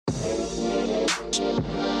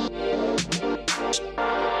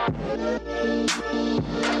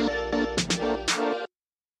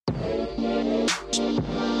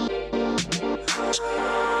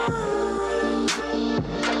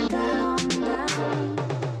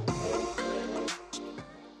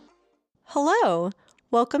Hello,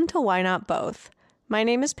 welcome to Why Not Both. My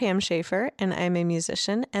name is Pam Schaefer, and I'm a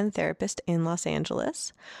musician and therapist in Los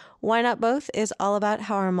Angeles. Why Not Both is all about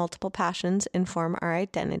how our multiple passions inform our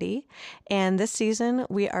identity, and this season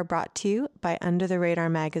we are brought to you by Under the Radar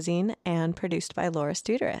magazine and produced by Laura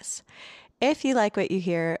Studeris. If you like what you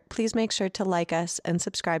hear, please make sure to like us and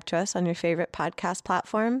subscribe to us on your favorite podcast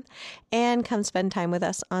platform and come spend time with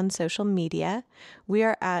us on social media. We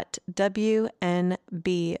are at WNB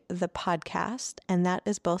the podcast, and that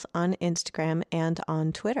is both on Instagram and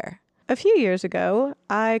on Twitter. A few years ago,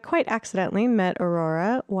 I quite accidentally met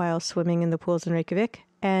Aurora while swimming in the pools in Reykjavik,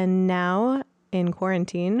 and now in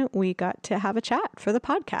quarantine, we got to have a chat for the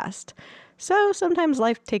podcast. So sometimes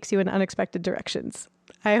life takes you in unexpected directions.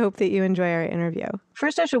 I hope that you enjoy our interview.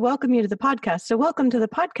 First, I should welcome you to the podcast. So welcome to the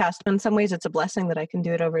podcast. In some ways, it's a blessing that I can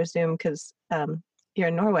do it over Zoom because you're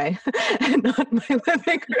in Norway and not my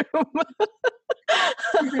living room.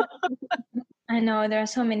 I know there are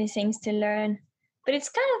so many things to learn, but it's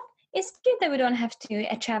good that we don't have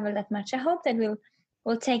to travel that much. I hope that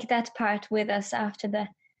we'll take that part with us after the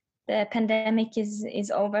pandemic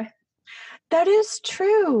is over. That is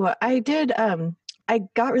true. I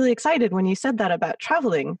got really excited when you said that about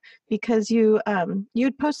traveling because you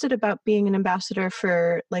had posted about being an ambassador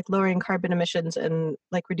for like lowering carbon emissions and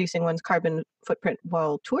like reducing one's carbon footprint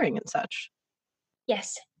while touring and such.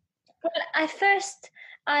 Yes. Well,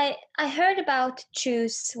 I heard about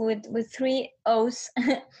Choose with 3 O's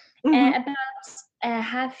about a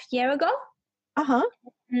half year ago. Uh-huh.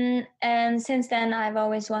 And since then I've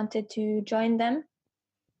always wanted to join them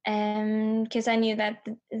because I knew that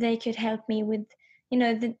they could help me with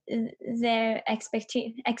their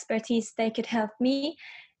expertise. They could help me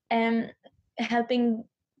helping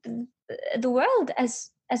the world as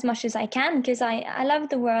much as I can, because I love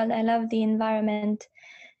the world. I love the environment.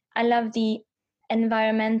 I love the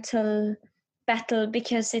environmental battle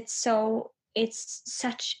because it's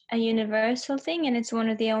such a universal thing, and it's one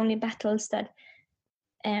of the only battles that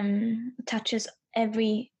touches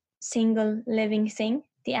every single living thing,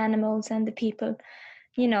 the animals and the people,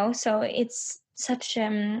 so it's such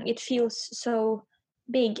it feels so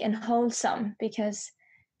big and wholesome because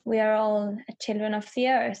we are all children of the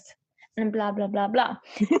earth and blah blah blah blah.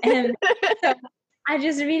 And so I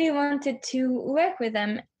just really wanted to work with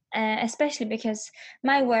them, especially because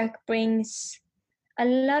my work brings a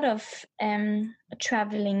lot of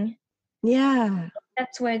traveling. Yeah,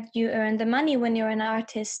 that's where you earn the money when you're an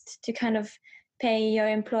artist, to kind of pay your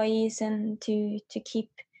employees and to keep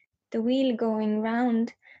the wheel going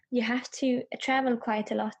round. You have to travel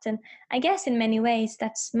quite a lot, and I guess in many ways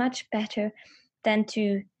that's much better than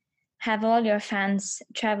to have all your fans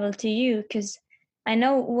travel to you, because I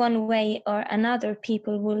know one way or another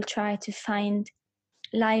people will try to find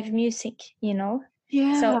live music,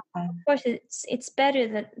 Yeah. So of course it's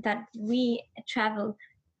better that we travel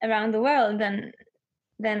around the world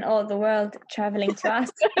than all the world traveling to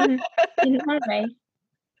us in Norway.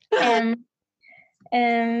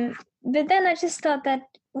 But then I just thought that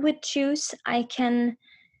with Choose I can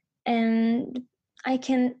kind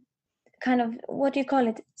of, what do you call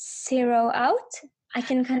it, zero out. I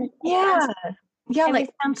can kind of like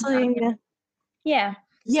canceling. Yeah.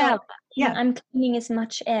 Yeah. So I'm cleaning as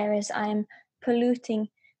much air as I'm polluting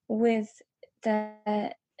with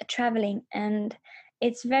the traveling, and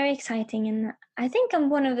it's very exciting. And I think I'm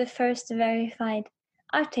one of the first verified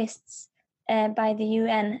artists by the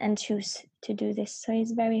UN and Choose to do this. So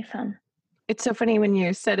it's very fun. It's so funny when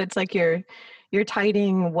you said it's like you're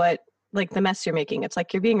tidying what, like the mess you're making. It's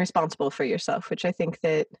like you're being responsible for yourself, which I think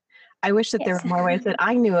that I wish that there were more ways that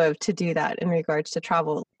I knew of to do that in regards to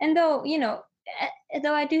travel. And though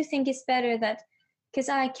I do think it's better that, because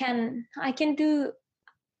I can do,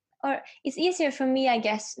 or it's easier for me, I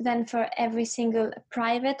guess, than for every single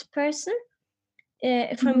private person.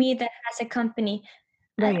 For me that has a company,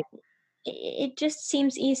 right? It just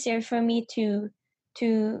seems easier for me to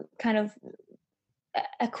kind of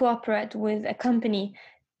cooperate with a company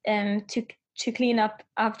to clean up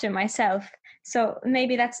after myself. So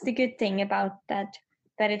maybe that's the good thing about that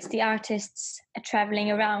it's the artists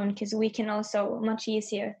traveling around, because we can also much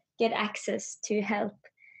easier get access to help.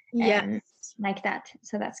 Like that.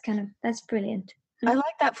 So that's brilliant. I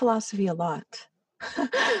like that philosophy a lot.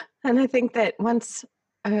 And I think that once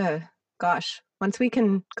we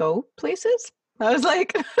can go places, I was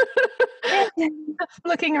like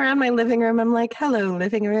looking around my living room, I'm like, hello,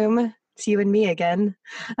 living room, it's you and me again.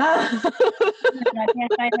 Yes,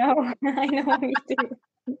 I know. I know, me too.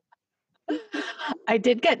 I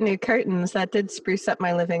did get new curtains that did spruce up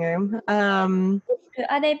my living room.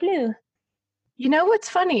 Are they blue? You know what's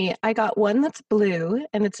funny? I got one that's blue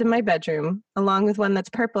and it's in my bedroom, along with one that's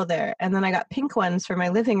purple there. And then I got pink ones for my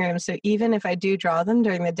living room. So even if I do draw them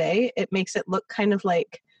during the day, it makes it look kind of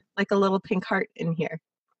like a little pink heart in here.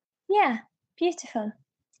 Yeah, beautiful.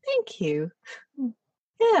 Thank you. Mm.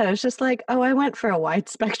 Yeah, it was just like, oh, I went for a wide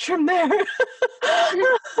spectrum there. Yeah,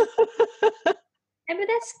 but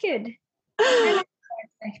that's good. I like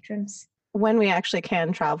spectrums. When we actually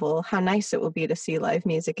can travel, how nice it will be to see live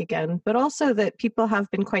music again, but also that people have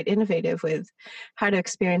been quite innovative with how to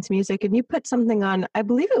experience music. And you put something on, I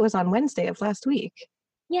believe it was on Wednesday of last week.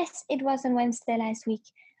 Yes, it was on Wednesday last week.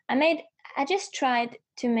 I just tried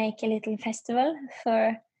to make a little festival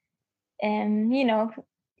for, you know,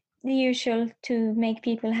 the usual, to make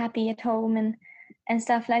people happy at home and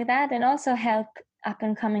stuff like that, and also help up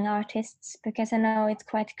and coming artists, because I know it's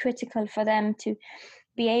quite critical for them to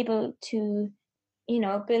be able to,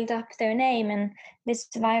 build up their name. And this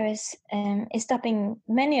virus is stopping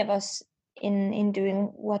many of us in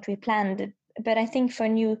doing what we planned. But I think for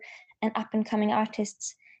new and up and coming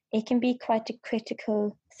artists, it can be quite a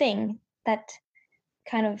critical thing that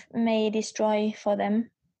kind of may destroy for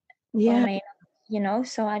them, or Yeah. may,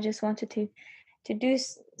 so I just wanted to do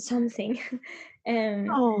something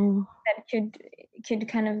Oh, that could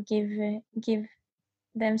kind of give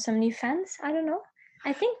them some new fans. I don't know.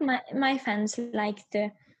 I think my fans like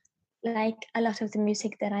a lot of the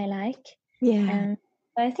music that I like. yeah.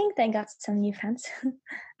 But I think they got some new fans.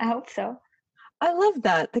 I hope so. I love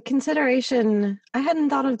that. The consideration, I hadn't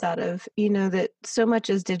thought of that, of, that so much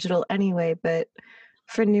is digital anyway, but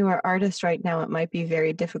for newer artists right now, it might be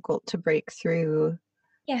very difficult to break through.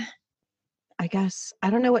 Yeah. I guess, I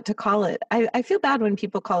don't know what to call it. I feel bad when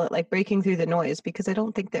people call it like breaking through the noise, because I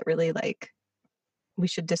don't think that really like we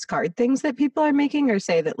should discard things that people are making, or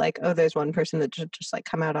say that like, oh, there's one person that should just like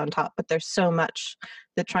come out on top. But there's so much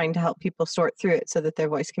that trying to help people sort through it so that their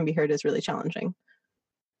voice can be heard is really challenging.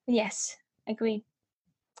 Yes. Agreed.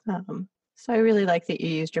 So I really like that you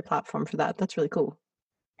used your platform for that. That's really cool.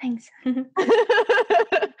 Thanks.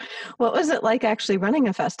 What was it like actually running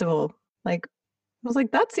a festival? Like, I was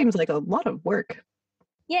like, that seems like a lot of work.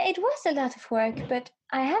 Yeah, it was a lot of work, but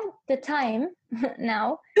I have the time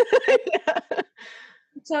now. Yeah.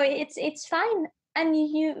 So it's fine, and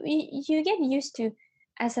you get used to,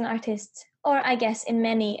 as an artist, or I guess in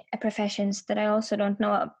many professions that I also don't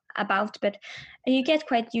know about, but you get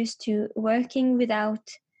quite used to working without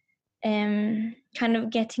kind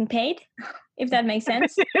of getting paid, if that makes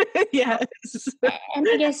sense. Yes. And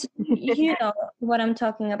I guess you know what I'm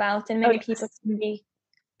talking about, and many people can be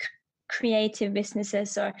creative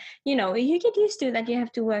businesses, or you get used to that you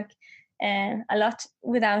have to work a lot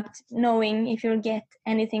without knowing if you'll get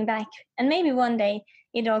anything back. And maybe one day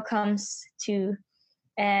it all comes to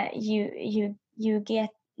you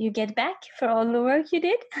get back for all the work you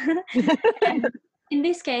did. And in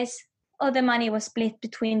this case, all the money was split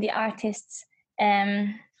between the artists,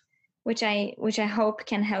 which I hope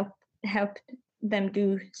can help them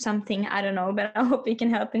do something. I don't know, but I hope it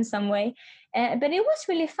can help in some way. But it was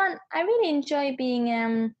really fun. I really enjoy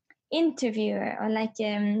being interviewer, or like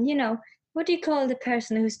what do you call the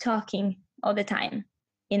person who's talking all the time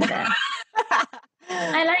in the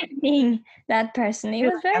I like being that person. It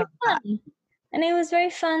was very fun. And it was very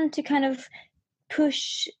fun to kind of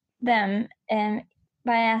push them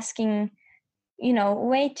by asking,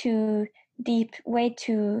 way too deep, way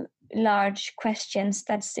too large questions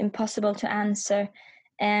that's impossible to answer.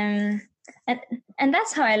 And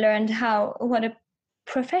that's how I learned what a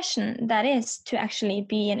profession that is, to actually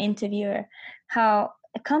be an interviewer, how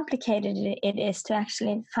complicated it is to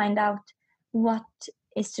actually find out what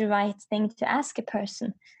is the right thing to ask a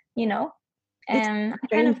person, I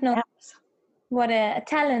kind of know what a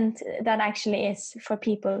talent that actually is for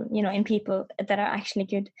people, in people that are actually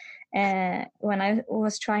good. When I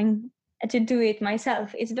was trying to do it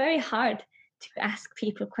myself, it's very hard to ask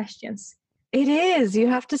people questions. It is. You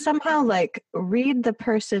have to somehow like read the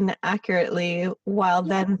person accurately while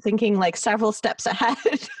then thinking like several steps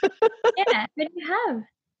ahead. Yeah, but you have.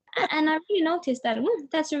 And I really noticed that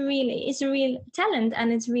it's a real talent,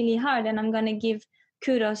 and it's really hard. And I'm gonna give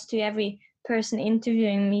kudos to every person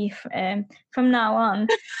interviewing me from now on,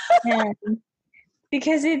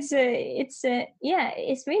 because it's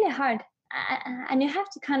really hard, and you have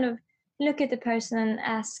to kind of look at the person and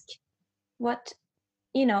ask what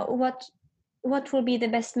what will be the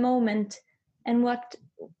best moment, and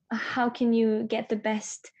how can you get the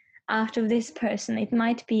best out of this person. It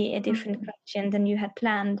might be a different question than you had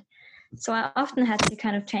planned, so I often had to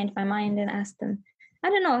kind of change my mind and ask them.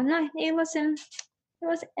 I don't know. No, it was a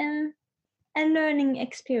learning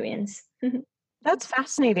experience. That's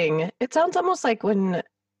fascinating. It sounds almost like when,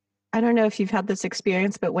 I don't know if you've had this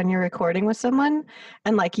experience, but when you're recording with someone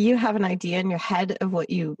and like you have an idea in your head of what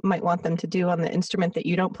you might want them to do on the instrument that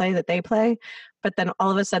you don't play, that they play, but then all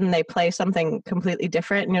of a sudden they play something completely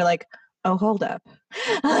different and you're like, oh, hold up.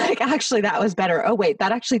 Like, actually, that was better. Oh, wait,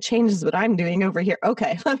 that actually changes what I'm doing over here.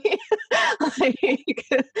 Okay, let me, like,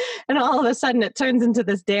 and all of a sudden it turns into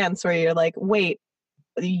this dance where you're like, wait,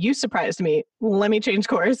 you surprised me. Let me change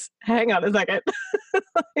course. Hang on a second.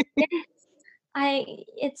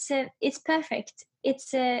 Yes, it's perfect.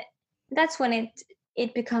 That's when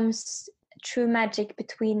it becomes true magic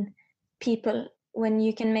between people, when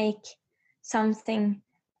you can make something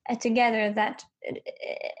together that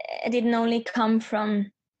didn't only come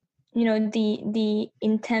from, the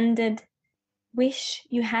intended wish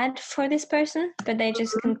you had for this person, but they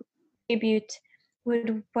just contribute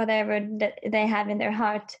with whatever that they have in their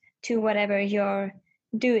heart to whatever you're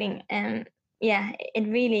doing. And yeah, it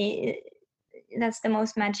really, that's the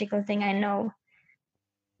most magical thing I know,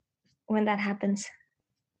 when that happens.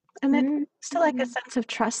 And it's still like a sense of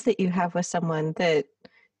trust that you have with someone, that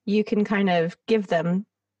you can kind of give them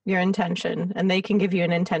your intention and they can give you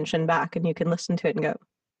an intention back and you can listen to it and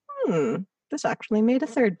go, this actually made a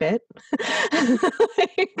third bit.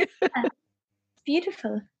 Like,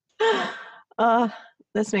 Beautiful.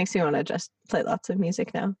 this makes me want to just play lots of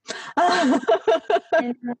music now.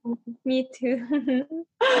 Me too.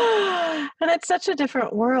 And it's such a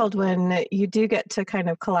different world when you do get to kind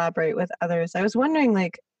of collaborate with others. I was wondering,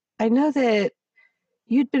 like, I know that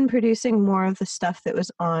you'd been producing more of the stuff that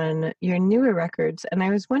was on your newer records, and I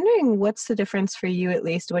was wondering what's the difference for you, at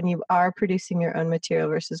least, when you are producing your own material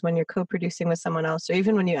versus when you're co-producing with someone else, or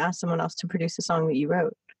even when you ask someone else to produce a song that you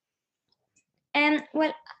wrote.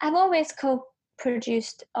 Well, I've always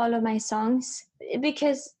co-produced all of my songs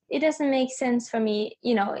because it doesn't make sense for me.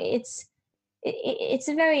 It's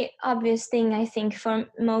a very obvious thing, I think, for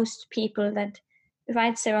most people that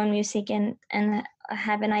writes their own music and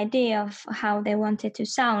have an idea of how they want it to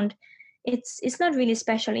sound. It's not really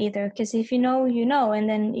special either, because if you know, and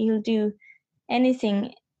then you'll do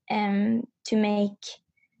anything to make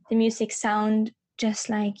the music sound just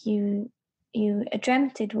like you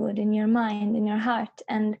dreamt it would in your mind, in your heart.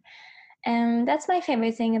 And that's my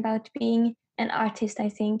favorite thing about being an artist, I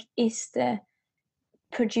think, is the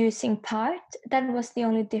producing part. That was the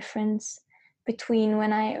only difference between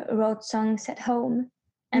when I wrote songs at home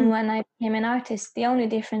and when I became an artist. The only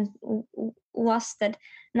difference was that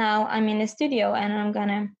now I'm in a studio and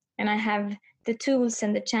I have the tools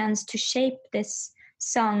and the chance to shape this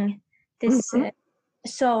song, this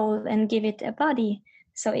soul, and give it a body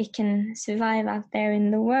so it can survive out there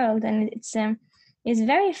in the world. And it's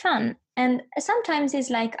very fun. And sometimes it's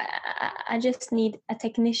like I just need a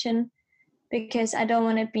technician, because I don't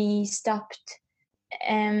want to be stopped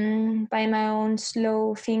by my own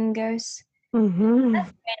slow fingers. That's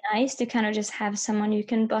very nice to kind of just have someone you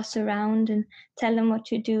can boss around and tell them what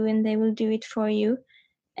to do, and they will do it for you.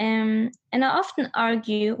 And I often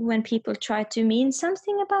argue when people try to mean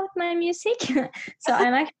something about my music. So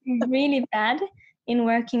I'm actually really bad in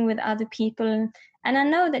working with other people. And I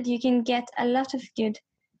know that you can get a lot of good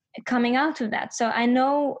coming out of that. So I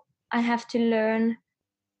know I have to learn,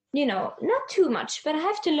 not too much, but I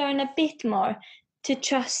have to learn a bit more to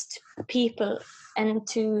trust people and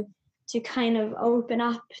to kind of open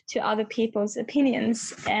up to other people's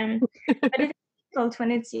opinions. But it's difficult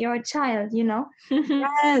when it's your child,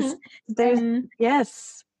 Yes,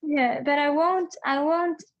 yes. Yeah, but I won't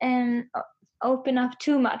open up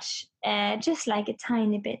too much, just like a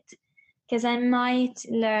tiny bit, because I might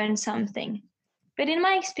learn something. But in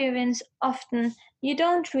my experience, often you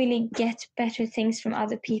don't really get better things from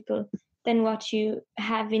other people than what you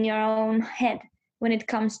have in your own head when it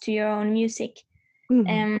comes to your own music.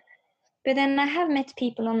 But then I have met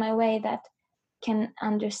people on my way that can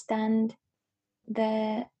understand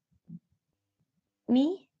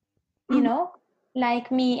me,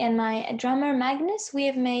 like me and my drummer Magnus. We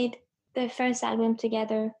have made the first album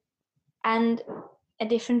together, and a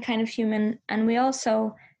different kind of human, and we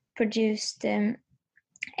also produced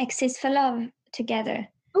Exist for Love together.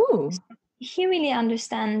 Ooh. He really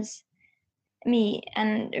understands me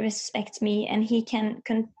and respects me, and he can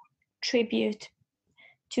contribute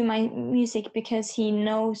to my music because he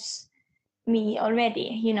knows me already.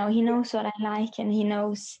 He knows what I like, and he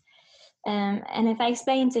knows. And if I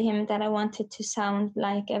explain to him that I wanted to sound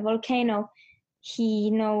like a volcano, he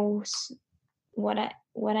knows what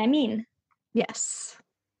I mean. Yes.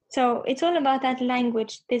 So it's all about that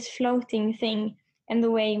language, this floating thing, and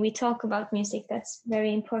the way we talk about music. That's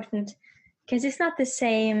very important, because it's not the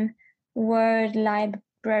same word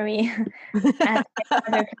library as in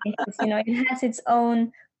other places. It has its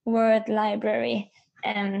own word library.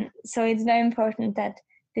 So it's very important that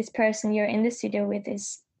this person you're in the studio with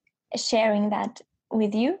is sharing that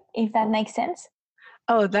with you, if that makes sense.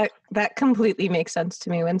 Oh, that completely makes sense to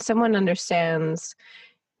me. When someone understands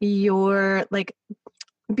your, like,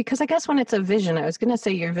 because I guess when it's a vision, I was going to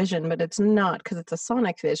say your vision, but it's not, because it's a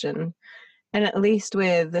sonic vision. And at least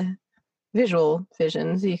with visual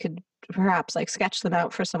visions, you could perhaps like sketch them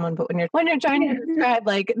out for someone, but when you're trying to describe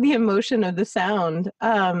like the emotion of the sound,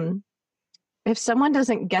 if someone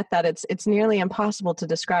doesn't get that, it's nearly impossible to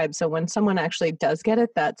describe. So when someone actually does get it,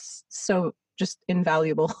 that's so just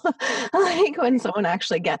invaluable. Like when someone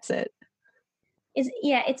actually gets it.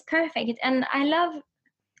 It's perfect. And I love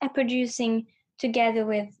producing together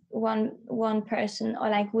with one person, or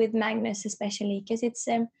like with Magnus especially, because it's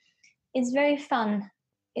very fun.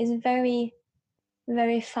 It's very,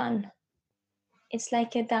 very fun. It's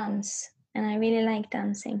like a dance, and I really like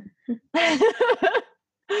dancing.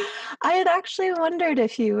 I had actually wondered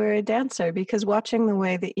if you were a dancer, because watching the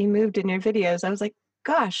way that you moved in your videos, I was like,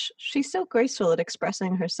 gosh, she's so graceful at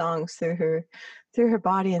expressing her songs through her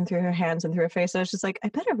body and through her hands and through her face. I was just like, I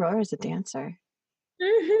bet Aurora's a dancer.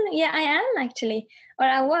 Yeah, I am actually, or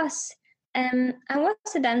I was. I was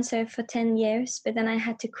a dancer for 10 years, but then I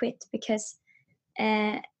had to quit because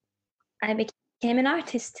I became an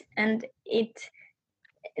artist, and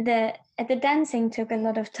the dancing took a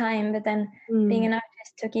lot of time, but then being an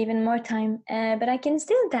artist took even more time. But I can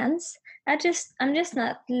still dance. I'm just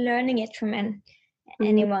not learning it from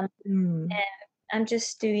anyone. I'm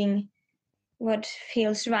just doing what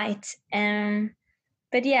feels right.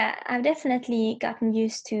 But yeah, I've definitely gotten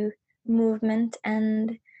used to movement,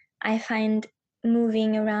 and I find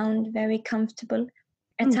moving around very comfortable.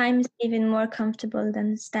 At times, even more comfortable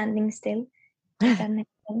than standing still. If that makes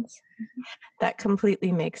sense. That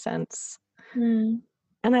completely makes sense. Mm.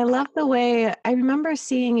 And I love the way, I remember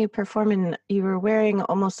seeing you perform, and you were wearing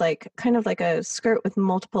almost like kind of like a skirt with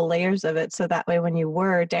multiple layers of it. So that way when you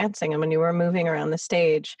were dancing and when you were moving around the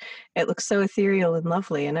stage, it looks so ethereal and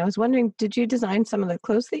lovely. And I was wondering, did you design some of the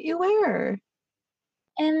clothes that you wear?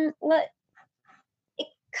 Well, it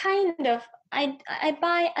kind of. I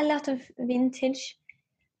buy a lot of vintage.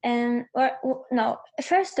 No.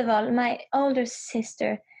 First of all, my older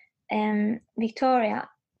sister, Victoria,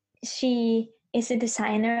 she is a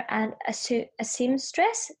designer and a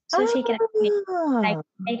seamstress, so she can actually like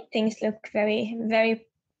make things look very, very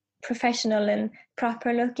professional and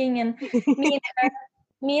proper looking. And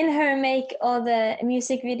me and her make all the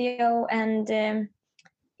music video, and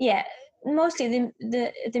yeah, mostly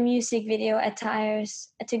the music video attires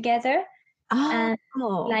together. And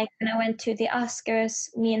like when I went to the Oscars,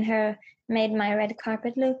 me and her made my red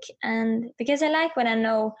carpet look. And because I like when I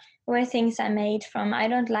know where things are made from, I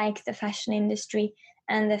don't like the fashion industry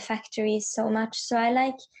and the factories so much. So I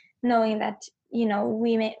like knowing that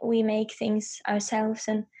we make things ourselves,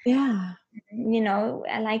 and Yeah.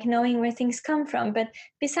 I like knowing where things come from. But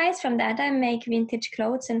besides from that, I make vintage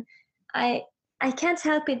clothes, and I I can't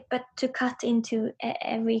help it but to cut into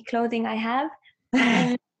every clothing I have.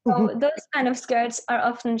 And so those kind of skirts are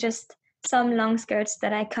often just some long skirts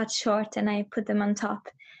that I cut short and I put them on top.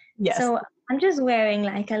 Yes. So I'm just wearing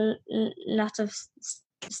like a lot of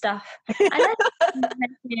stuff. I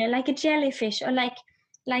like a jellyfish, or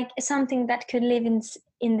like something that could live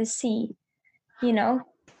in the sea,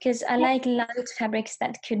 because I like light fabrics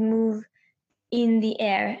that could move in the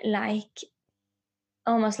air, like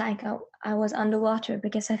almost like I was underwater,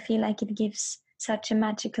 because I feel like it gives such a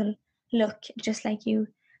magical look, just like you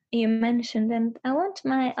mentioned. And I want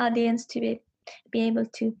my audience to be able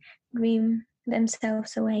to dream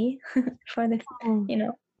themselves away for the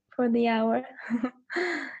for the hour.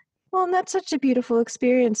 Well, and that's such a beautiful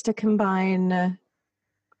experience to combine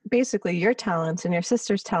basically your talents and your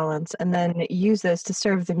sister's talents, and then use those to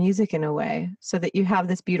serve the music in a way, so that you have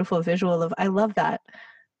this beautiful visual of, I love that,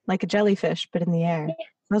 like a jellyfish, but in the air.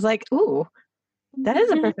 I was like, ooh, that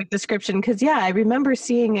is a perfect description, because yeah, I remember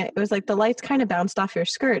seeing it. It was like the lights kind of bounced off your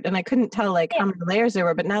skirt, and I couldn't tell like how many layers there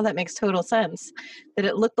were, but now that makes total sense, that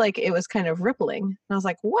it looked like it was kind of rippling. And I was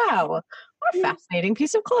like, wow, what a fascinating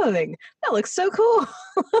piece of clothing. That looks so cool.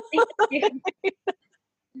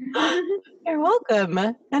 You're welcome.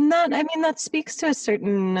 And that, I mean, that speaks to a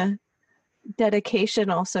certain dedication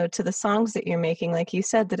also to the songs that you're making. Like you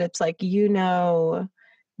said, that it's like,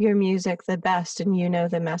 your music the best, and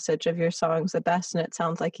the message of your songs the best, and it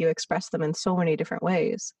sounds like you express them in so many different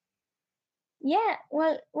ways. Yeah,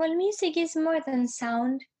 well, music is more than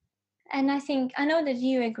sound, and I know that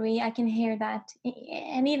you agree. I can hear that,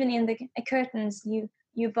 and even in the curtains you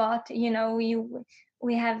bought,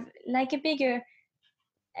 we have like a bigger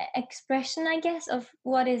expression, I guess, of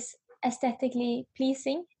what is aesthetically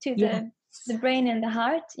pleasing to the brain and the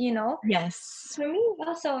heart, you know. Yes. For me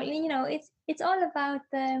also, you know, it's all about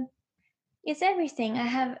it's everything. I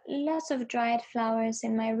have lots of dried flowers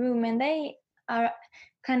in my room, and they are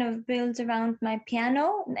kind of built around my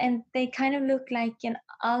piano, and they kind of look like an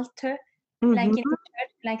altar, like in a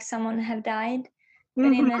church, like someone have died, but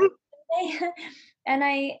in a way. And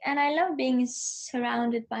I love being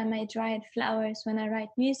surrounded by my dried flowers when I write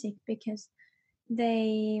music, because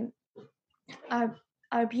they are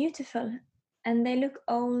are beautiful, and they look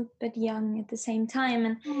old but young at the same time.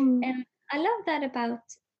 And I love that about,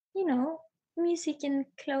 you know, music and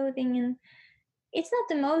clothing. And it's not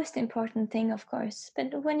the most important thing, of course,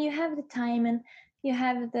 but when you have the time and you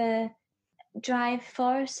have the drive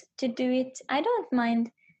force to do it, I don't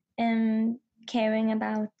mind caring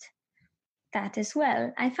about that as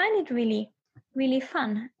well. I find it really, really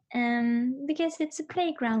fun, because it's a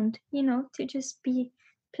playground, you know, to just be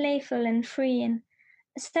playful and free and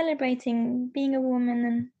celebrating being a woman.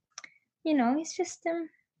 And, you know, it's just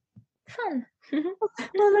fun.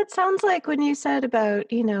 Well, that sounds like when you said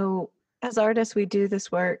about, you know, as artists, we do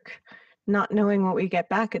this work not knowing what we get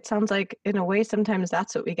back. It sounds like, in a way, sometimes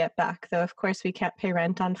that's what we get back. Though, of course, we can't pay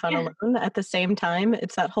rent on fun alone. At the same time,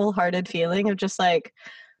 it's that wholehearted feeling of just like,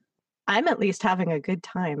 I'm at least having a good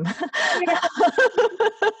time.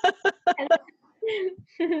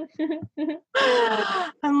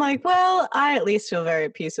 I'm like, well, I at least feel very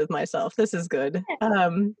at peace with myself. This is good.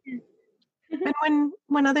 And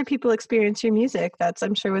when other people experience your music, that's,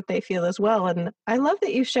 I'm sure, what they feel as well. And I love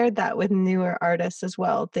that you shared that with newer artists as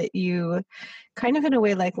well, that you kind of in a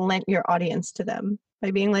way like lent your audience to them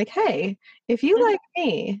by being like, hey, if you like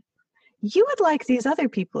me, you would like these other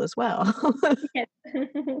people as well. Yes.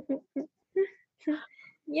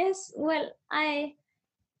 Yes, well, I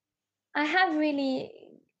have really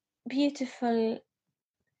beautiful,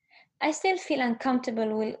 I still feel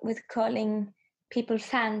uncomfortable with calling people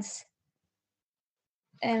fans,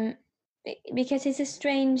 because it's a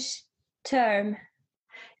strange term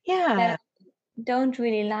Yeah. that I don't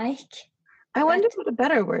really like. I wonder what a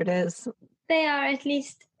better word is. They are at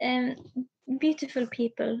least beautiful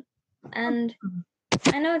people, and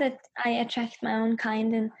I know that I attract my own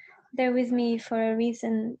kind, and they're with me for a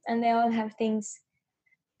reason, and they all have things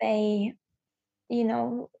they, you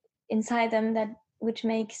know, inside them, that which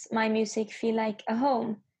makes my music feel like a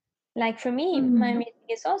home. Like for me, my music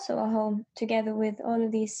is also a home, together with all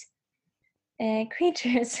of these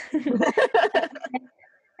creatures.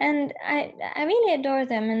 And I really adore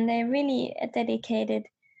them, and they're really dedicated.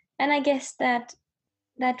 And I guess that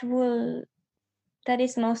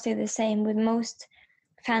is mostly the same with most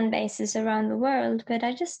fan bases around the world. But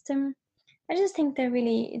I just think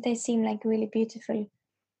they seem like really beautiful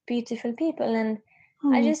people. And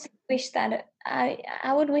I just wish that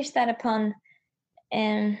I would wish that upon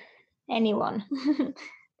anyone.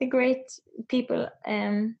 The great people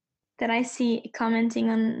that I see commenting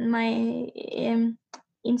on my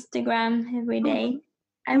Instagram every day.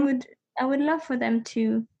 I would love for them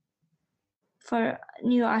for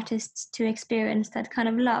new artists to experience that kind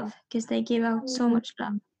of love, because they give out so much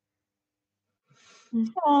love.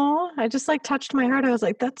 Oh, I just like touched my heart. I was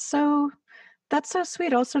like, that's so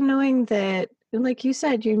sweet. Also knowing that, like you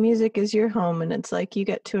said, your music is your home, and it's like you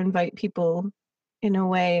get to invite people in a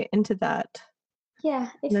way into that. Yeah,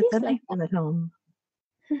 it feels like that at home.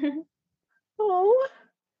 Oh,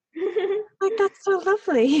 like that's so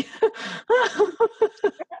lovely.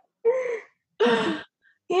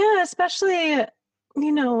 Yeah, especially,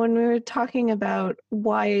 you know, when we were talking about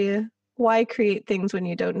why create things when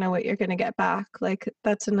you don't know what you're going to get back. Like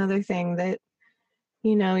that's another thing that,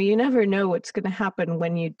 you know, you never know what's going to happen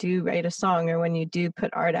when you do write a song or when you do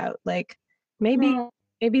put art out. Like maybe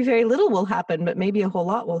very little will happen, but maybe a whole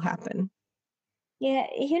lot will happen. Yeah,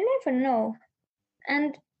 you never know.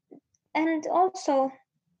 And also,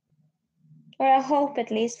 or I hope at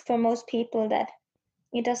least for most people, that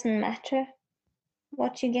it doesn't matter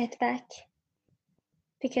what you get back,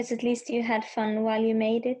 because at least you had fun while you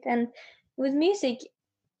made it. And with music,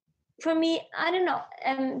 for me, I don't know,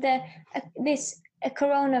 this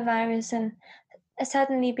coronavirus and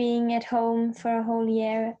suddenly being at home for a whole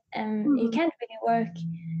year, you can't really work.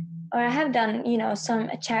 Or I have done, you know, some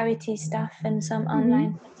charity stuff and some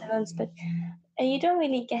online festivals, but you don't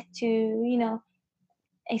really get to, you know,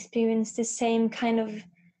 experience the same kind of,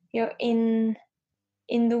 you're in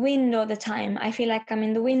the wind all the time. I feel like I'm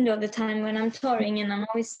in the wind all the time when I'm touring, and I'm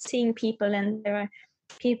always seeing people, and there are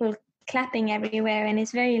people clapping everywhere, and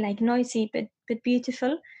it's very like noisy but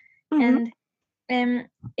beautiful. And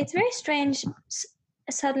it's very strange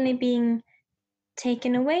suddenly being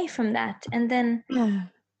taken away from that. And then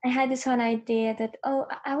I had this whole idea that, oh,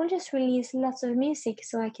 I will just release lots of music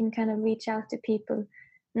so I can kind of reach out to people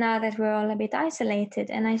now that we're all a bit isolated.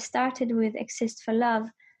 And I started with Exist for Love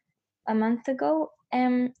a month ago.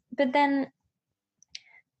 But then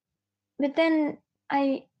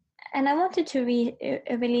I wanted to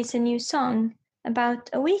release a new song about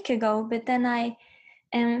a week ago, but then I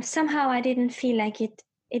somehow I didn't feel like it.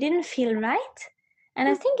 It didn't feel right, and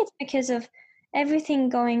I think it's because of everything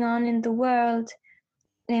going on in the world,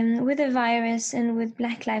 with the virus and with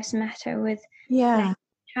Black Lives Matter, with like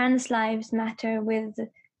trans lives matter, with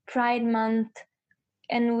Pride Month,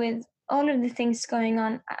 and with all of the things going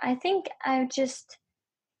on. I think I've just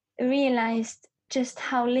realized just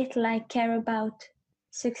how little I care about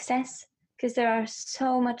success, because there are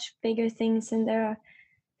so much bigger things, and there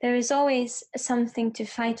is always something to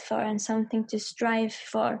fight for and something to strive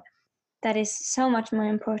for that is so much more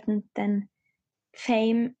important than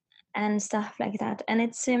fame and stuff like that. And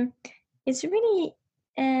it's really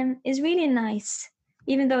nice,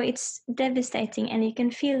 even though it's devastating and you can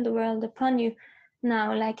feel the world upon you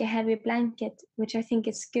now like a heavy blanket, which I think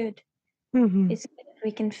is good. It's good that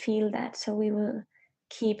we can feel that, so we will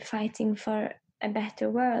keep fighting for a better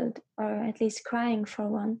world, or at least crying for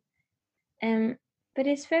one. But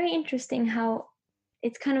it's very interesting how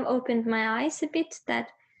it's kind of opened my eyes a bit, that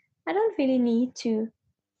I don't really need to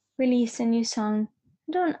release a new song.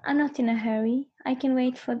 I'm not in a hurry. I can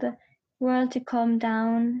wait for the world to calm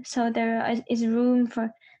down, so there is room for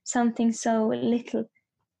something so little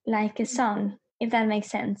like a song, if that makes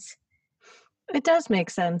sense. It does make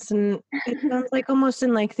sense, and it sounds like almost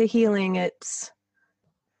in like the healing. It's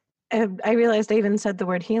I realized I even said the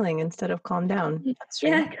word healing instead of calm down. That's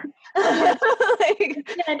strange. Yeah,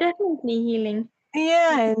 yeah, definitely healing.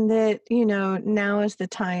 Yeah, and that, now is the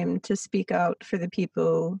time to speak out for the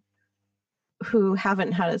people who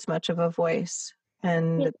haven't had as much of a voice,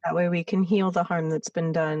 and that way we can heal the harm that's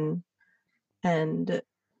been done. And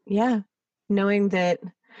knowing that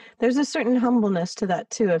there's a certain humbleness to that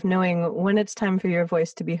too, of knowing when it's time for your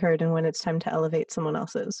voice to be heard and when it's time to elevate someone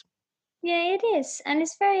else's. Yeah, it is, and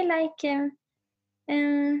it's very like and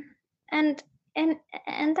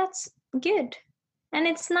that's good, and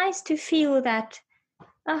it's nice to feel that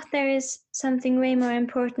there is something way more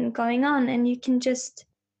important going on, and you can just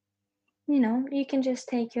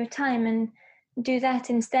take your time and do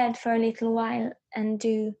that instead for a little while, and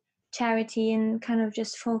do charity and kind of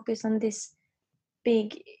just focus on this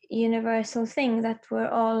big universal thing that we're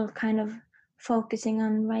all kind of focusing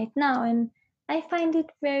on right now. And I find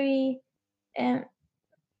it very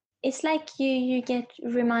it's like you get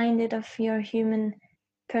reminded of your human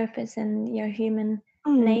purpose and your human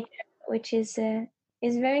nature, which is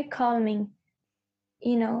very calming.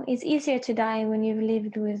 It's easier to die when you've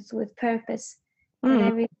lived with purpose, and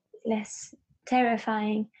everything is less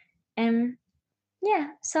terrifying.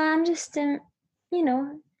 So I'm just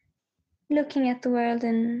looking at the world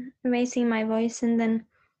and raising my voice, and then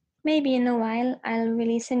maybe in a while I'll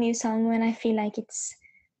release a new song when I feel like it's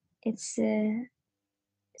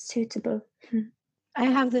suitable. I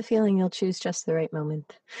have the feeling you'll choose just the right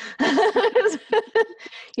moment.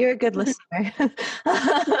 You're a good listener.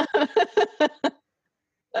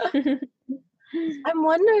 I'm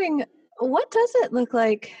wondering, what does it look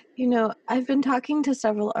like? I've been talking to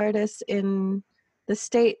several artists in the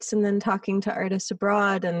States and then talking to artists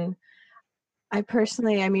abroad. And I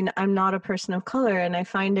personally, I'm not a person of color, and I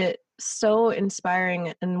find it so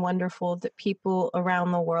inspiring and wonderful that people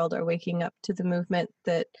around the world are waking up to the movement.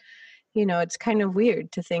 That, it's kind of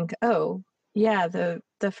weird to think, oh, yeah, the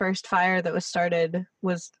first fire that was started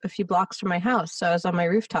was a few blocks from my house. So I was on my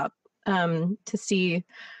rooftop to see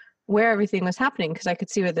where everything was happening, because I could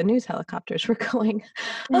see where the news helicopters were going.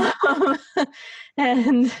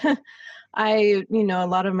 And a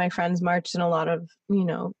lot of my friends marched, and a lot of,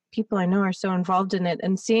 people I know are so involved in it,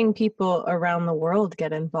 and seeing people around the world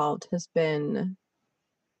get involved has been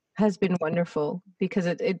wonderful, because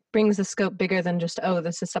it brings the scope bigger than just, oh,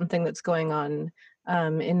 this is something that's going on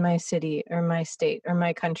in my city or my state or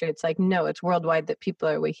my country. It's like, no, it's worldwide, that people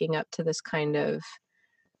are waking up to this kind of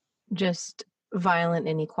just violent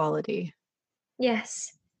inequality.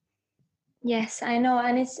 Yes, I know,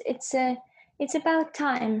 and it's about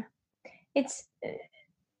time.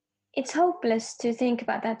 It's hopeless to think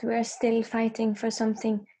about that we're still fighting for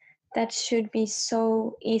something that should be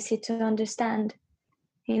so easy to understand.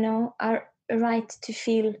 Our right to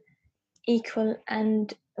feel equal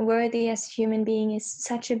and worthy as a human being is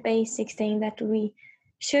such a basic thing that we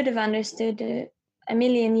should have understood a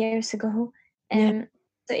million years ago. So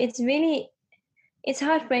it's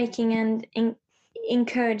heartbreaking and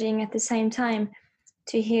encouraging at the same time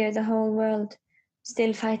to hear the whole world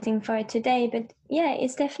still fighting for it today. But yeah,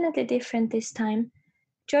 it's definitely different this time.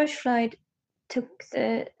 George Floyd took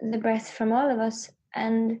the breath from all of us,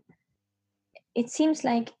 and it seems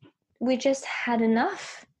like we just had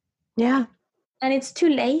enough. Yeah. And it's too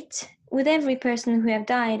late. With every person who have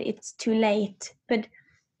died, it's too late. But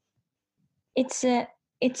it's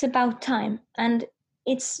about time, and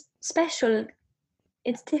it's special.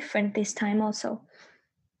 It's different this time also,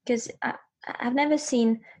 because I've never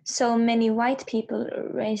seen so many white people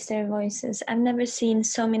raise their voices. I've never seen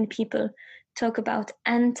so many people talk about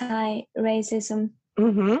anti-racism.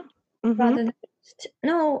 Mm-hmm. Mm-hmm. Rather than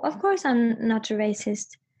no, of course I'm not a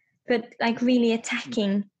racist, but like really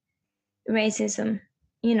attacking racism,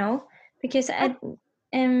 because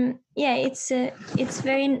yeah, it's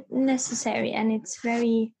very necessary, and it's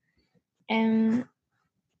very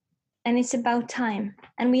and it's about time,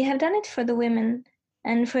 and we have done it for the women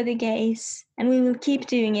and for the gays, and we will keep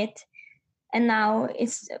doing it, and now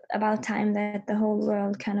it's about time that the whole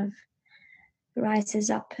world kind of rises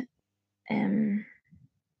up.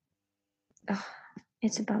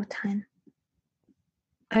 It's about time.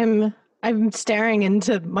 I'm staring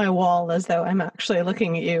into my wall as though I'm actually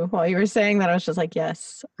looking at you. While you were saying that, I was just like,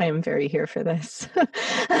 yes, I am very here for this.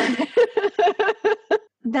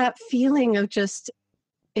 That feeling of just,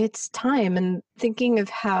 it's time, and thinking of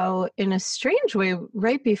how, in a strange way,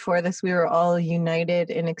 right before this, we were all united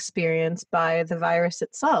in experience by the virus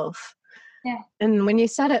itself. Yeah. And when you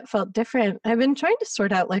said it felt different, I've been trying to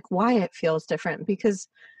sort out like why it feels different, because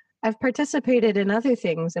I've participated in other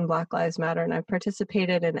things in Black Lives Matter, and I've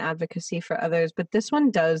participated in advocacy for others, but this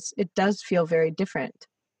one does feel very different.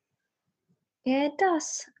 Yeah, it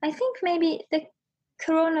does. I think maybe the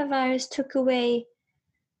coronavirus took away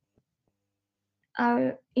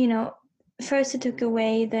our, first it took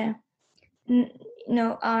away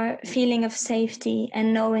our feeling of safety,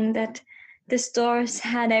 and knowing that the stores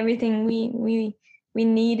had everything we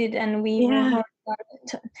needed, and we were hoarding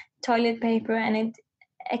our toilet paper, and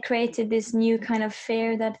it created this new kind of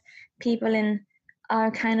fear that people in our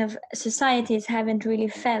kind of societies haven't really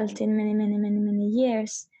felt in many, many, many, many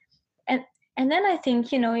years. And then I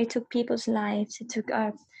think, it took people's lives. It took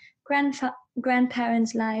our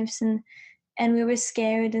grandparents' lives, and we were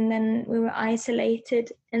scared, and then we were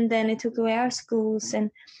isolated, and then it took away our schools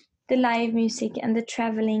and the live music and the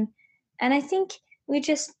traveling. And I think we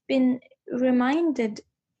just been reminded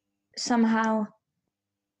somehow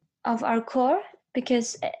of our core,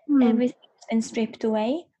 because everything's been stripped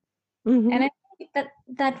away. Mm-hmm. And I think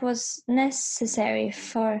that was necessary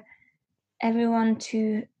for everyone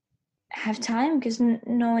to have time, because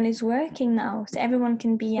no one is working now, so everyone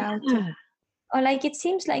can be out. Or like, it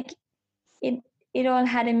seems like it all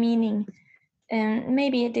had a meaning, and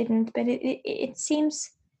maybe it didn't, but it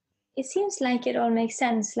seems like it all makes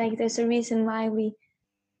sense. Like, there's a reason why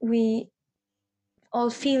we all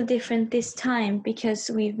feel different this time,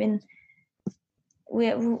 because we've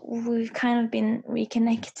kind of been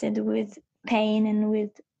reconnected with pain and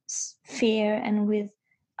with fear and with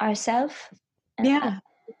ourselves. Yeah.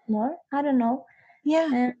 More, I don't know.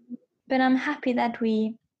 Yeah. But I'm happy that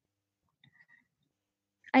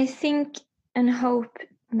I think and hope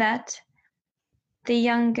that the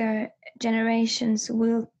younger generations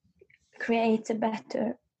will create a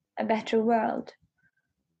better world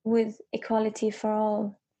with equality for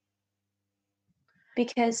all,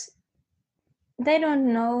 because they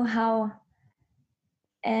don't know how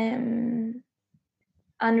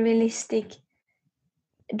unrealistic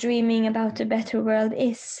dreaming about a better world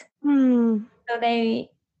is. So they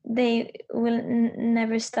will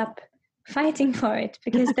never stop fighting for it,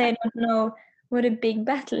 because they don't know what a big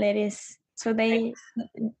battle it is. So they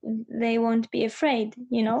won't be afraid,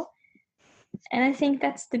 And I think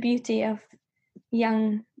that's the beauty of the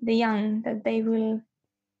young, that they will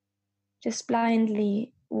just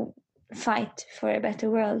blindly fight for a better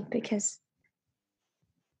world, because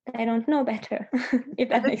they don't know better. If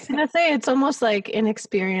that makes sense. I say it's almost like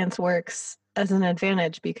inexperience works as an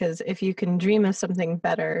advantage, because if you can dream of something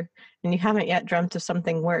better and you haven't yet dreamt of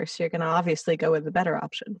something worse, you're going to obviously go with the better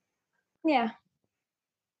option. Yeah.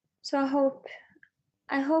 So I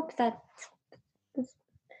hope that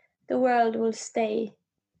the world will stay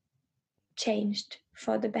changed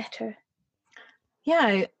for the better.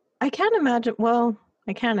 Yeah, I can't imagine. Well,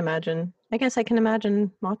 I can't imagine. I guess I can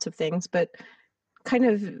imagine lots of things, but kind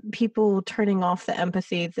of people turning off the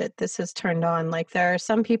empathy that this has turned on. Like, there are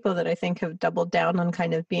some people that I think have doubled down on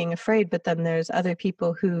kind of being afraid, but then there's other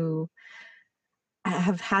people who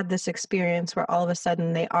have had this experience where all of a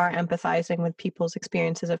sudden they are empathizing with people's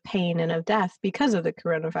experiences of pain and of death because of the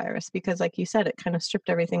coronavirus, because like you said, it kind of stripped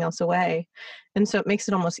everything else away. And so it makes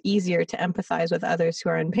it almost easier to empathize with others who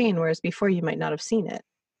are in pain, whereas before you might not have seen it,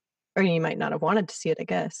 or you might not have wanted to see it, I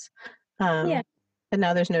guess. Yeah. And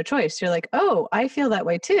now there's no choice. You're like, oh, I feel that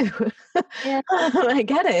way too. Yeah. I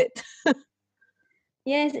get it.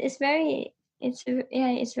 Yes, it's very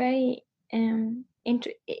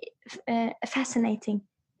fascinating.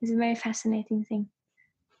 It's a very fascinating thing.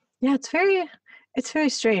 Yeah, it's very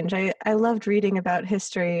strange. I loved reading about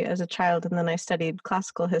history as a child, and then I studied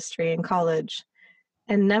classical history in college.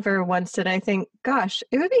 And never once did I think, gosh,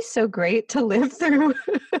 it would be so great to live through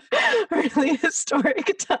really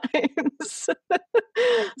historic times.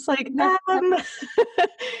 It's like, it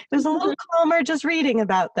was a little calmer just reading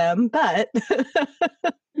about them, but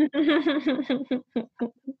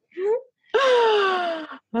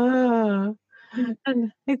oh.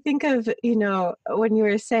 And I think of, when you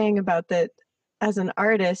were saying about that as an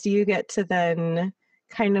artist, you get to then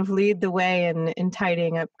kind of lead the way in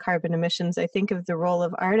tidying up carbon emissions. I think of the role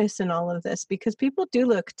of artists in all of this, because people do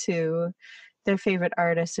look to their favorite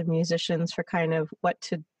artists and musicians for kind of what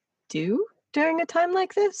to do during a time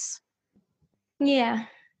like this. Yeah,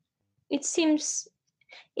 it seems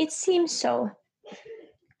so.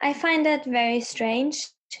 I find that very strange.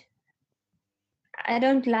 I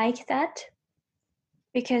don't like that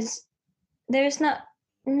because there is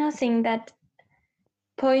nothing that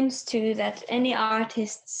points to that any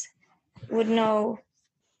artists would know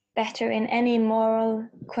better in any moral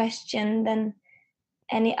question than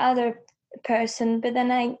any other person. But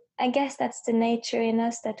then I guess that's the nature in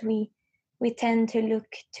us, that we tend to look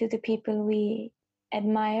to the people we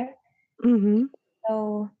admire. Mm-hmm.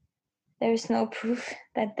 So there's no proof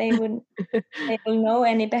that they will know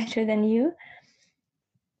any better than you.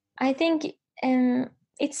 I think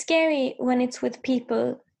it's scary when it's with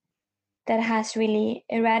people that has really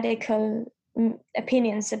radical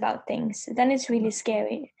opinions about things. Then it's really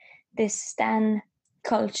scary. This stan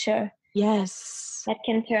culture, Yes. that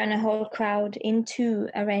can turn a whole crowd into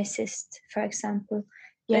a racist, for example.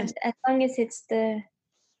 Yes. But as long as it's the,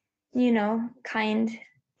 kind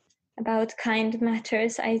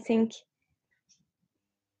matters, I think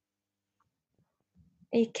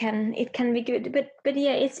it can be good. But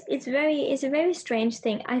yeah, it's a very strange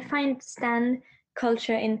thing. I find stan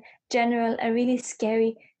culture in general a really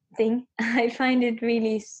scary thing. I find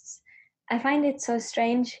it so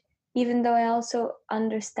strange, even though I also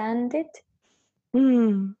understand it.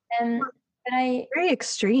 But very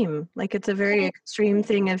extreme. Like it's a very extreme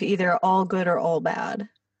thing of either all good or all bad.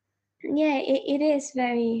 Yeah, it is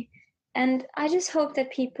very, and I just hope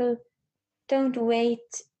that people don't wait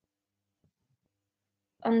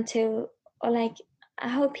until, or like, I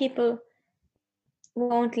hope people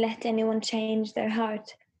won't let anyone change their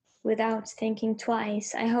heart without thinking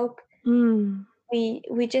twice. I hope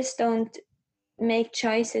we just don't make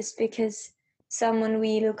choices because someone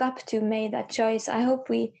we look up to made that choice. I hope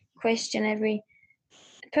we question every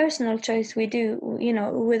personal choice we do,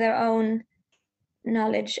 with our own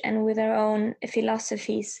knowledge and with our own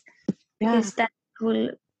philosophies, because that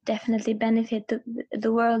will definitely benefit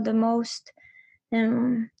the world the most.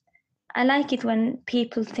 I like it when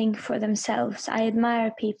people think for themselves. I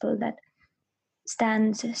admire people that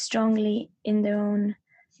stand strongly in their own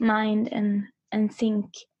mind and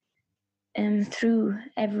think through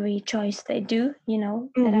every choice they do,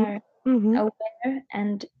 that are aware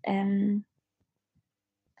and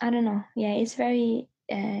I don't know. Yeah, it's very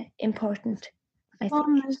important, I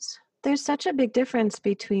think. There's such a big difference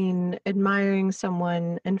between admiring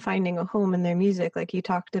someone and finding a home in their music, like you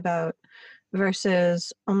talked about,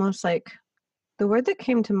 versus almost like the word that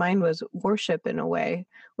came to mind was worship, in a way,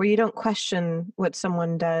 where you don't question what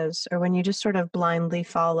someone does, or when you just sort of blindly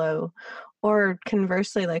follow. Or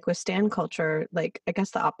conversely, like with stan culture, like I guess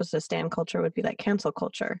the opposite of stan culture would be like cancel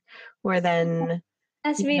culture, where then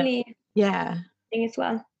That's really yeah, thing as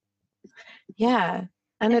well. Yeah.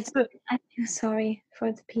 And I feel sorry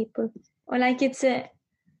for the people. Or like it's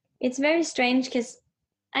very strange because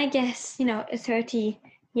I guess, 30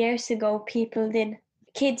 years ago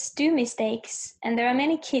kids do mistakes, and there are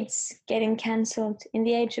many kids getting cancelled in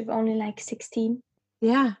the age of only like 16.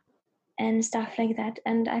 Yeah. And stuff like that.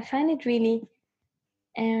 And I find it really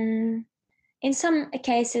in some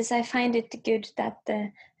cases I find it good that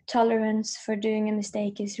the tolerance for doing a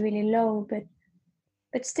mistake is really low, but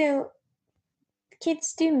still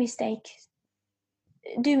kids do mistakes,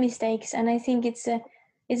 and I think it's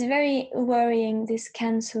very worrying, this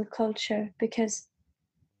cancel culture, because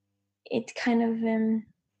it kind of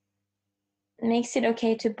makes it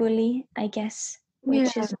okay to bully, I guess.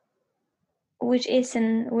 which Yeah. is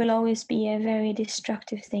and will always be a very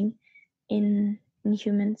destructive thing in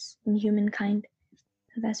humans, in humankind.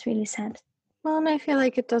 So that's really sad. Well, and I feel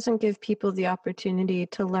like it doesn't give people the opportunity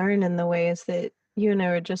to learn in the ways that you and I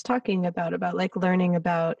were just talking about like learning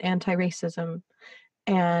about anti-racism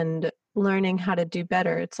and learning how to do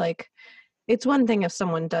better. It's like, it's one thing if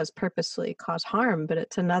someone does purposely cause harm, but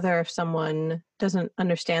it's another if someone doesn't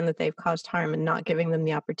understand that they've caused harm and not giving them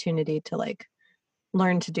the opportunity to like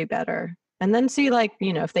learn to do better. And then see, like,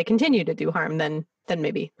 you know, if they continue to do harm, then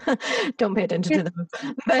maybe don't pay attention to them.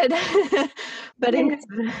 But but in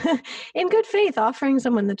good faith, offering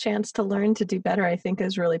someone the chance to learn to do better, I think,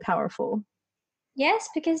 is really powerful. Yes,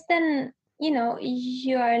 because then, you know,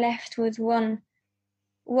 you are left with one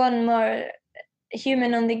more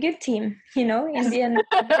human on the good team, you know, in the end of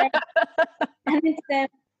the day. And it's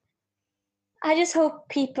I just hope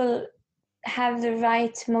people have the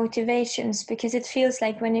right motivations, because it feels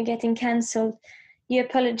like when you're getting cancelled, you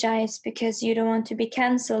apologize because you don't want to be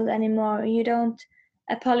cancelled anymore. You don't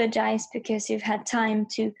apologize because you've had time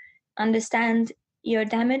to understand your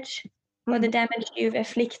damage or the damage you've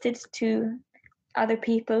afflicted to other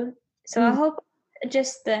people. So I hope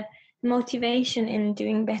just the motivation in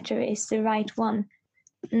doing better is the right one,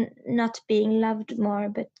 not being loved more,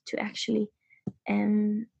 but to actually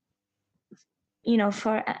you know,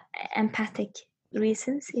 for empathic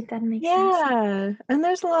reasons, if that makes sense. Yeah, and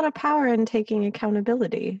there's a lot of power in taking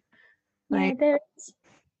accountability. Yeah, there is.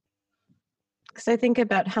 Because I think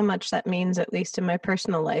about how much that means, at least in my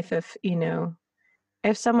personal life, if, you know,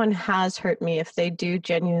 if someone has hurt me, if they do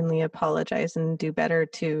genuinely apologize and do better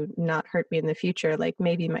to not hurt me in the future, like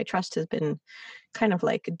maybe my trust has been kind of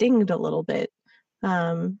like dinged a little bit.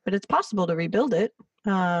 But it's possible to rebuild it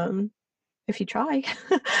if you try.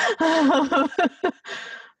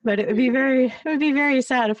 But it would be very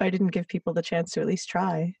sad if I didn't give people the chance to at least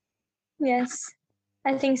try. Yes,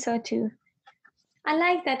 I think so too. I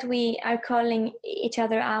like that we are calling each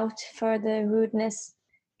other out for the rudeness,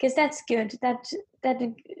 because that's good. That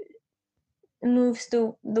moves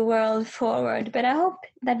the world forward. But I hope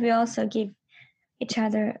that we also give each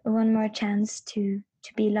other one more chance to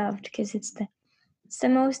be loved, because it's the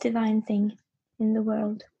most divine thing in the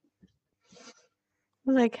world.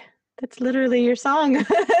 Like, that's literally your song.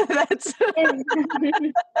 That's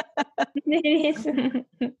It is.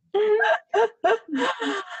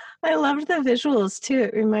 I loved the visuals too.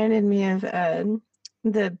 It reminded me of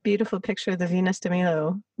the beautiful picture of the Venus de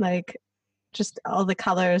Milo, like just all the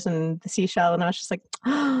colors and the seashell, and I was just like,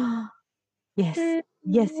 oh, yes,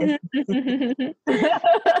 yes, yes.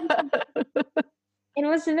 It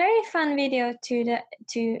was a very fun video to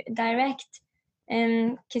direct,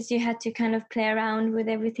 because you had to kind of play around with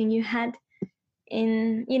everything you had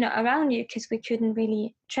in, you know, around you, because we couldn't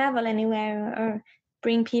really travel anywhere or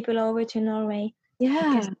bring people over to Norway.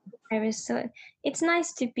 Yeah. So it's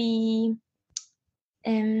nice to be,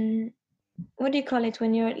 what do you call it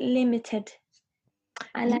when you're limited?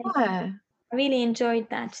 I really enjoyed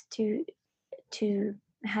that, to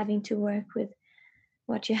having to work with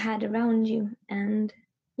what you had around you, and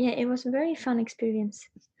yeah, it was a very fun experience.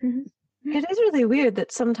 It is really weird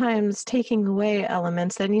that sometimes taking away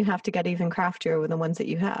elements, then you have to get even craftier with the ones that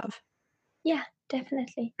you have. Yeah,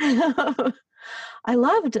 definitely. I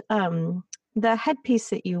loved the headpiece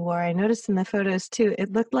that you wore. I noticed in the photos too,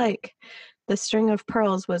 it looked like the string of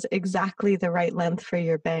pearls was exactly the right length for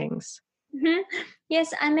your bangs.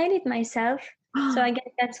 Yes, I made it myself, so I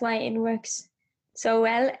guess that's why it works so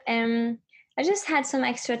well. I just had some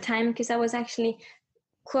extra time because I was actually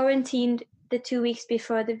quarantined the 2 weeks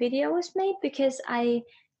before the video was made, because I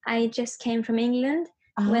just came from England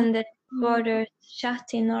when the border shut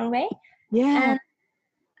in Norway. Yeah.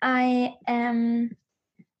 And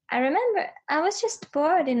I remember I was just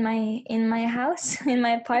bored in my house, in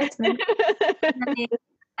my apartment.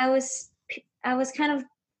 I was kind of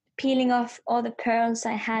peeling off all the pearls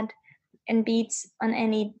I had and beads on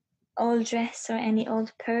any old dress or any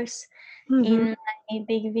old purse in my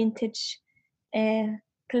big vintage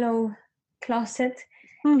closet.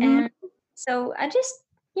 And so I just,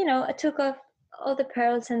 you know, I took off all the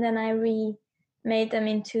pearls and then I remade them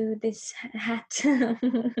into this hat.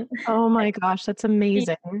 Oh my gosh, that's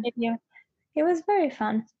amazing. It was very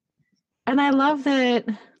fun. And I love that.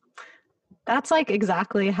 That's like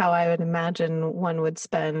exactly how I would imagine one would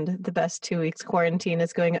spend the best 2 weeks quarantine,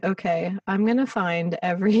 is going, okay, I'm going to find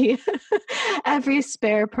every every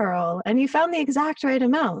spare pearl. And you found the exact right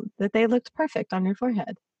amount that they looked perfect on your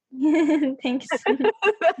forehead. Thanks.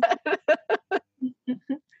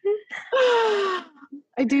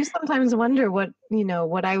 I do sometimes wonder what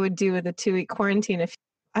I would do with a 2 week quarantine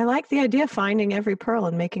I like the idea of finding every pearl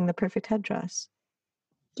and making the perfect headdress.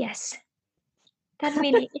 Yes, that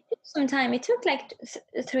really it took some time. It took like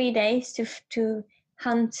 3 days to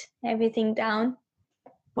hunt everything down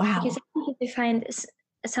because Wow. I wanted to find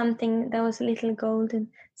something that was a little golden,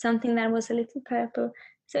 something that was a little purple.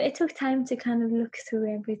 So it took time to kind of look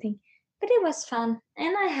through everything, but it was fun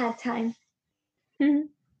and I had time. Mhm.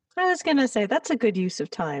 I was going to say that's a good use of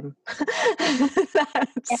time. Yeah.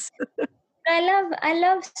 That's I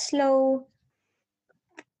love slow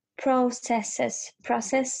processes.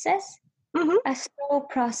 Mhm. A slow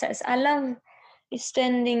process. I love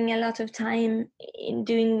spending a lot of time in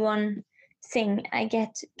doing one thing. I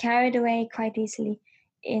get carried away quite easily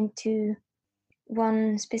into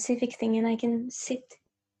one specific thing, and I can sit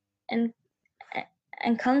and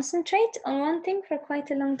and concentrate on one thing for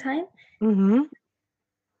quite a long time. Mhm.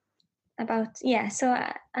 So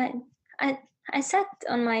I I sat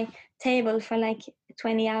on my table for like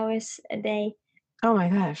 20 hours a day Oh my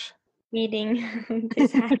gosh. reading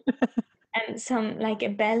this hat and some like a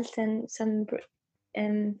belt and some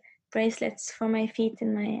bracelets for my feet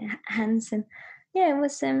and my hands, and yeah, it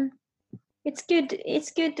was it's good.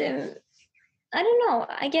 I don't know,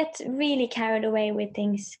 I get really carried away with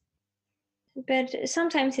things, but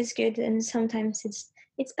sometimes it's good and sometimes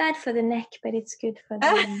it's bad for the neck, but it's good for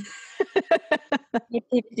the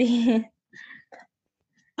creativity.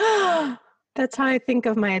 That's how I think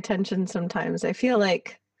of my attention sometimes. I feel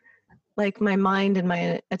like my mind and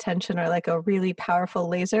my attention are like a really powerful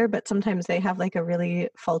laser, but sometimes they have like a really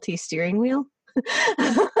faulty steering wheel.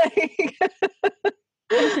 Yeah. like,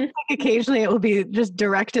 occasionally it will be just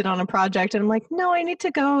directed on a project and I'm like, no, I need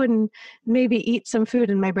to go and maybe eat some food.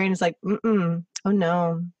 And my brain is like, mm-mm, oh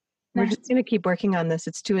no, we're just going to keep working on this.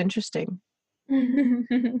 It's too interesting.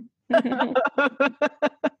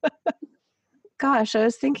 Gosh, I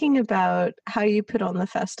was thinking about how you put on the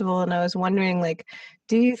festival and I was wondering, like,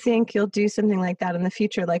 do you think you'll do something like that in the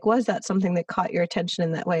future? Like, was that something that caught your attention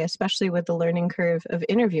in that way, especially with the learning curve of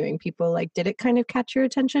interviewing people? Like, did it kind of catch your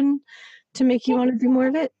attention to make you want to do more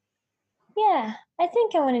of it? Yeah, I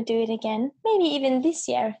think I want to do it again, maybe even this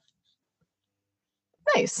year.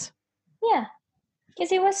 Nice. Yeah,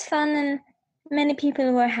 because it was fun and many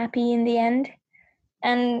people were happy in the end,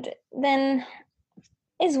 and then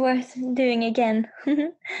it's worth doing again.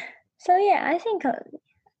 So yeah, I think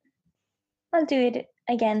I'll do it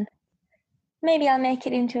again. Maybe I'll make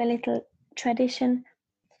it into a little tradition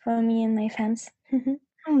for me and my fans.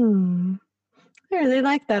 Hmm. I really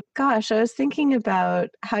like that. Gosh, I was thinking about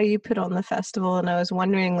how you put on the festival and I was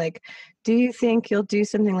wondering, like, do you think you'll do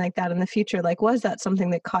something like that in the future? Like, was that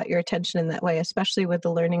something that caught your attention in that way, especially with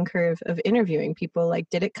the learning curve of interviewing people? Like,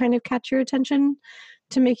 did it kind of catch your attention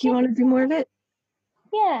to make you want to do more of it?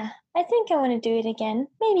 Yeah, I think I want to do it again,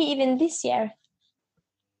 maybe even this year.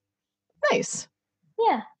 Nice.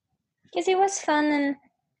 Yeah, because it was fun and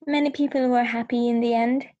many people were happy in the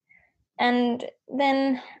end, and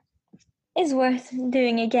then it's worth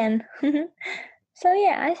doing again. So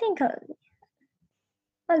yeah, I think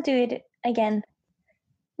I'll do it again.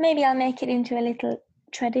 Maybe I'll make it into a little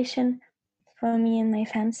tradition for me and my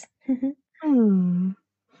fans. Hmm.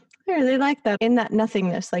 I really like that. In that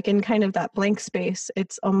nothingness, like in kind of that blank space,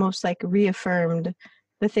 it's almost like reaffirmed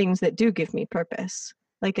the things that do give me purpose.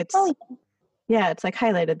 Like Oh, yeah, it's like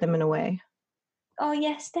highlighted them in a way. oh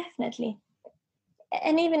yes, definitely.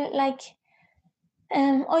 And even like,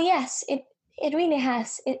 oh yes, it really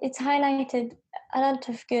has. It's highlighted a lot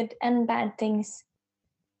of good and bad things,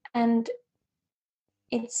 and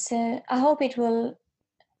it's. I hope it will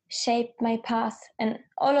shape my path and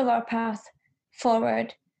all of our path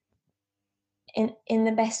forward in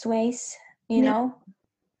the best ways. You Yeah. know,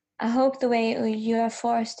 I hope the way you are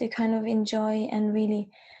forced to kind of enjoy and really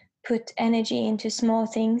put energy into small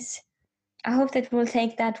things. I hope that we'll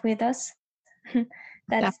take that with us.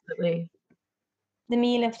 That Definitely. the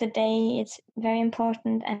meal of the day is very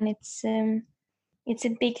important and it's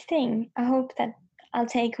a big thing. I hope that I'll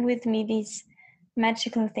take with me these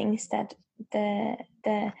magical things that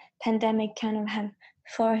the pandemic kind of have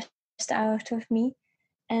forced out of me,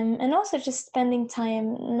 and also just spending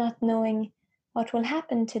time not knowing what will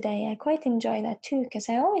happen today. I quite enjoy that too because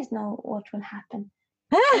I always know what will happen,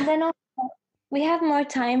 and then also we have more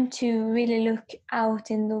time to really look out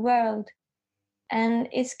in the world, and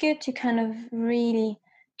it's good to kind of really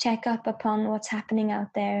check up upon what's happening out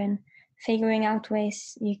there and figuring out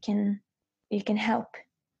ways you can help.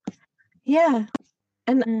 Yeah.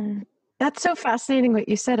 And Mm. that's so fascinating what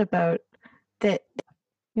you said about that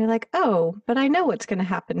You're like, oh, but I know what's going to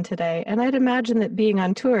happen today. And I'd imagine that being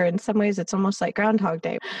on tour, in some ways, it's almost like Groundhog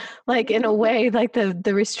Day. Like, in a way, like the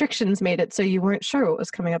restrictions made it so you weren't sure what was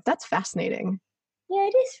coming up. That's fascinating. Yeah,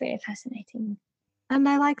 it is very fascinating. And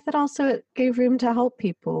I like that also it gave room to help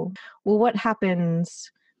people. Well, what happens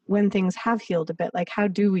when things have healed a bit? Like, how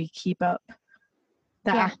do we keep up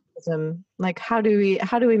the activism? Like, how do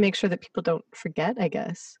we make sure that people don't forget, I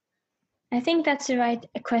guess? I think that's the right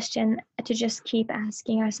question to just keep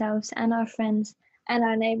asking ourselves and our friends and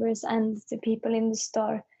our neighbors and the people in the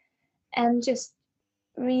store, and just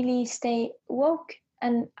really stay woke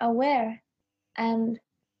and aware. And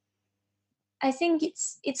I think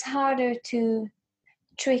it's harder to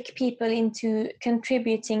trick people into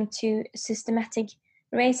contributing to systematic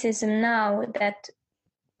racism now that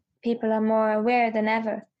people are more aware than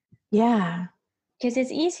ever. Yeah. Because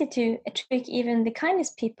it's easy to trick even the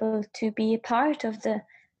kindest people to be a part of the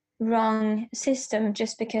wrong system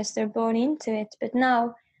just because they're born into it. But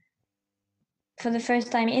now, for the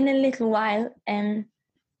first time in a little while,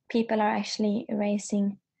 people are actually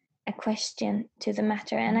raising a question to the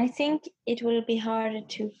matter. And I think it will be harder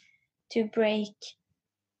to break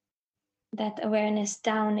that awareness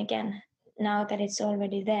down again now that it's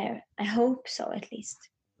already there. I hope so, at least.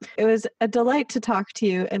 It was a delight to talk to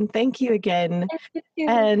you, and thank you again.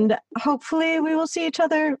 And hopefully we will see each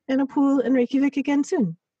other in a pool in Reykjavik again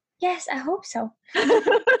soon. Yes, I hope so.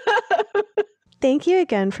 Thank you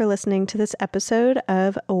again for listening to this episode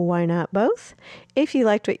of Why Not Both. If you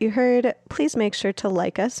liked what you heard, please make sure to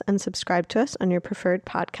like us and subscribe to us on your preferred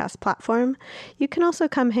podcast platform. You can also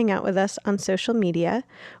come hang out with us on social media.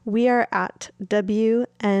 We are at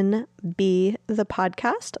WNB the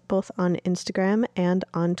podcast, both on Instagram and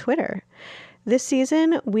on Twitter. This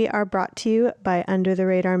season, we are brought to you by Under the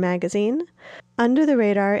Radar magazine. Under the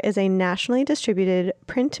Radar is a nationally distributed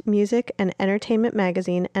print, music, and entertainment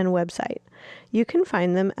magazine and website. You can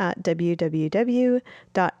find them at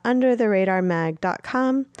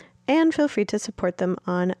www.undertheradarmag.com, and feel free to support them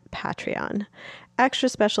on Patreon. Extra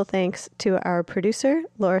special thanks to our producer,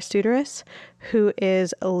 Laura Studeris, who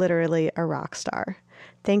is literally a rock star.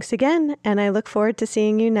 Thanks again, and I look forward to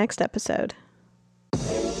seeing you next episode.